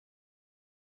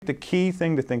The key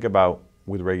thing to think about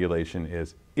with regulation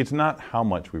is it's not how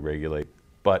much we regulate,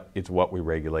 but it's what we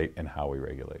regulate and how we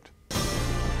regulate.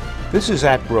 This is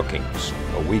At Brookings,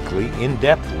 a weekly,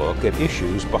 in-depth look at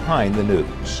issues behind the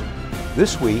news.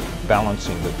 This week,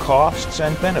 balancing the costs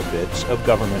and benefits of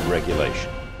government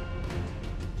regulation.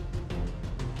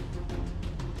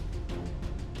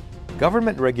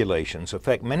 Government regulations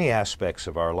affect many aspects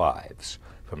of our lives,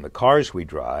 from the cars we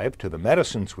drive to the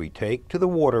medicines we take to the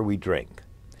water we drink.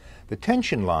 The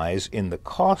tension lies in the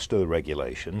cost of the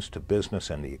regulations to business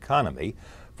and the economy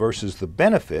versus the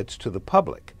benefits to the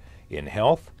public in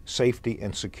health, safety,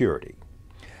 and security.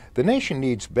 The nation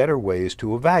needs better ways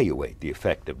to evaluate the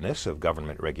effectiveness of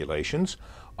government regulations,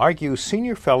 argues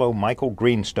Senior Fellow Michael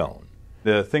Greenstone.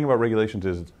 The thing about regulations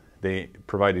is they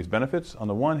provide these benefits on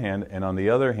the one hand, and on the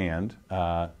other hand,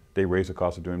 they raise the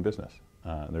cost of doing business.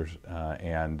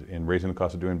 And in raising the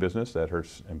cost of doing business, that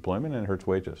hurts employment and it hurts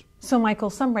wages. So,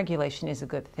 Michael, some regulation is a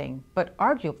good thing, but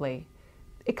arguably,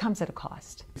 it comes at a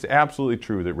cost. It's absolutely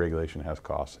true that regulation has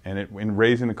costs, and in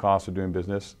raising the cost of doing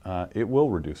business, it will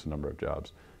reduce the number of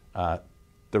jobs.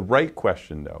 The right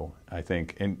question, though, I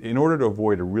think, in order to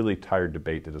avoid a really tired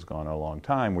debate that has gone on a long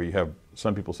time, where you have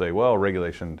some people say, well,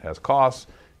 regulation has costs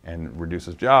and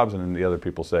reduces jobs, and then the other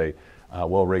people say,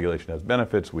 well, regulation has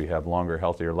benefits, we have longer,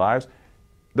 healthier lives.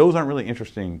 Those aren't really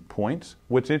interesting points.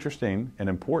 What's interesting and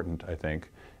important, I think,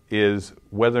 is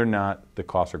whether or not the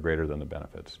costs are greater than the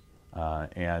benefits.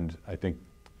 And I think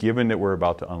given that we're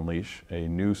about to unleash a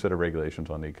new set of regulations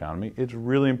on the economy, it's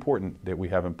really important that we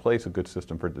have in place a good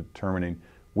system for determining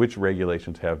which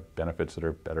regulations have benefits that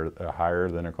are better, higher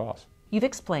than their costs. You've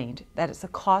explained that it's a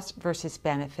cost versus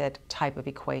benefit type of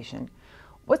equation.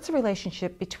 What's the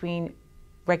relationship between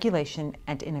regulation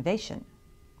and innovation?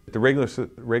 The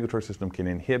regulatory system can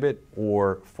inhibit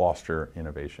or foster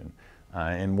innovation.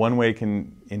 And one way it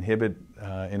can inhibit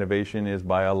innovation is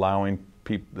by allowing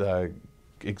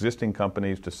existing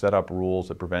companies to set up rules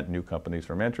that prevent new companies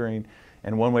from entering.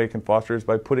 And one way it can foster is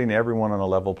by putting everyone on a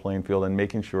level playing field and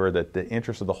making sure that the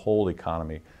interests of the whole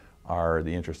economy are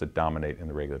the interests that dominate in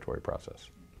the regulatory process.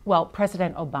 Well,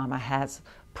 President Obama has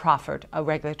proffered a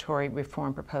regulatory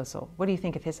reform proposal. What do you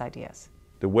think of his ideas?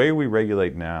 The way we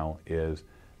regulate now is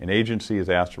an agency is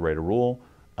asked to write a rule,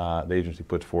 the agency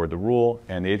puts forward the rule,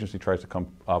 and the agency tries to come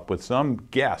up with some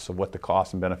guess of what the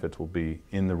costs and benefits will be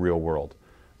in the real world.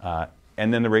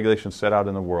 And then the regulations set out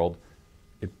in the world,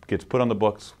 it gets put on the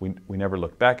books, we never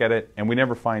look back at it, and we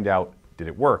never find out, did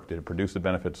it work? Did it produce the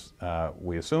benefits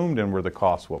we assumed, and were the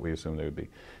costs what we assumed they would be?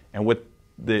 And what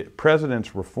the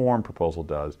President's reform proposal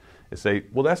does is say,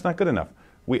 well, that's not good enough.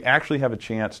 We actually have a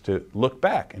chance to look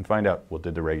back and find out, well,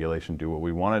 did the regulation do what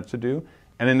we wanted it to do?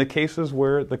 And in the cases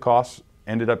where the costs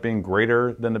ended up being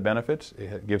greater than the benefits,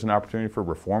 it gives an opportunity for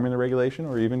reforming the regulation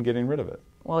or even getting rid of it.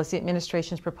 Well, is the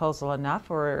administration's proposal enough,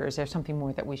 or is there something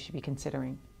more that we should be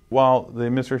considering? While the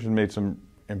administration made some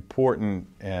important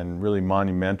and really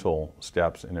monumental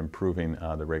steps in improving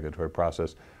the regulatory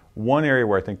process, one area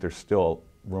where I think there's still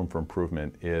room for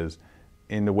improvement is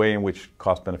in the way in which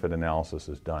cost-benefit analysis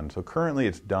is done. So currently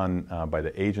it's done by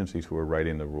the agencies who are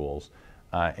writing the rules.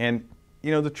 And you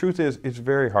know, the truth is it's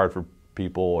very hard for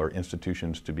people or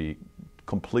institutions to be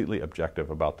completely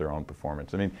objective about their own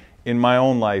performance. I mean, in my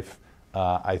own life,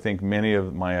 I think many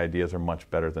of my ideas are much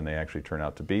better than they actually turn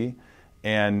out to be.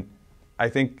 And I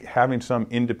think having some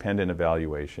independent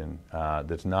evaluation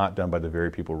that's not done by the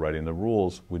very people writing the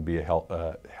rules would be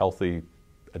a healthy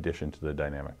addition to the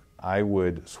dynamic. I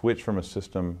would switch from a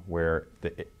system where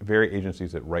the very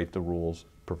agencies that write the rules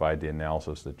provide the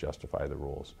analysis that justify the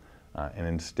rules. And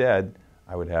instead,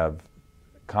 I would have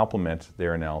complement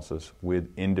their analysis with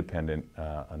independent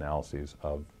analyses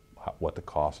of what the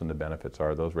costs and the benefits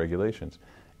are of those regulations.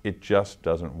 It just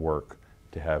doesn't work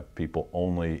to have people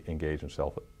only engage in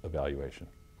self-evaluation.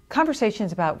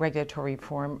 Conversations about regulatory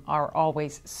reform are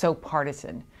always so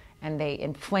partisan, and they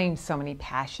inflame so many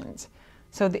passions.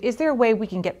 So is there a way we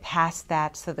can get past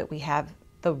that so that we have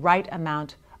the right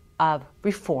amount of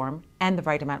reform and the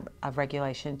right amount of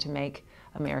regulation to make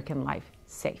American life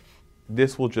safe?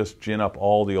 This will just gin up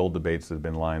all the old debates that have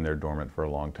been lying there dormant for a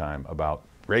long time about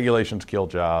regulations kill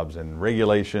jobs and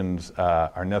regulations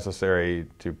are necessary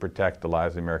to protect the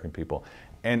lives of the American people.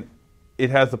 And it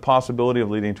has the possibility of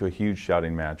leading to a huge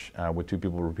shouting match with two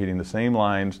people repeating the same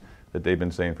lines that they've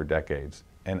been saying for decades.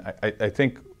 And I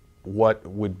think what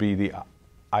would be the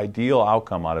ideal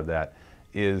outcome out of that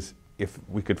is if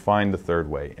we could find the third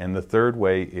way. And the third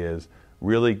way is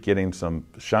really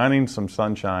shining some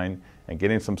sunshine and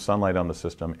getting some sunlight on the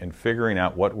system and figuring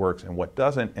out what works and what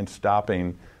doesn't and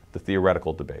stopping the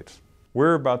theoretical debates.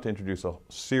 We're about to introduce a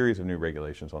series of new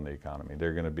regulations on the economy.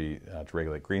 They're going to be to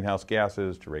regulate greenhouse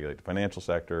gases, to regulate the financial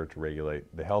sector, to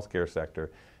regulate the healthcare sector.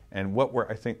 And what we're,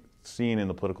 I think, seeing in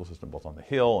the political system, both on the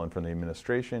Hill and from the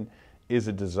administration, is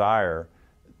a desire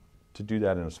to do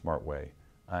that in a smart way.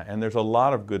 And there's a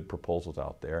lot of good proposals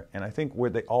out there. And I think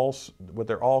what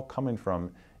they're all coming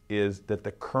from is that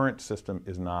the current system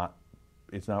is not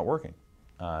working.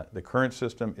 The current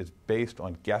system is based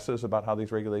on guesses about how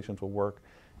these regulations will work.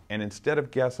 And instead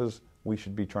of guesses, we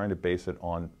should be trying to base it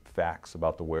on facts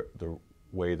about the way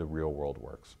the real world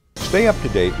works. Stay up to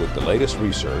date with the latest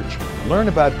research, learn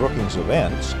about Brookings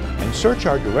events, and search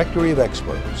our directory of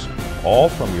experts, all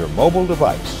from your mobile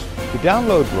device. To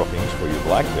download Brookings for your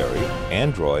BlackBerry,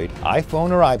 Android,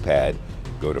 iPhone, or iPad,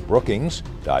 go to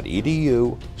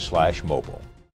brookings.edu/mobile.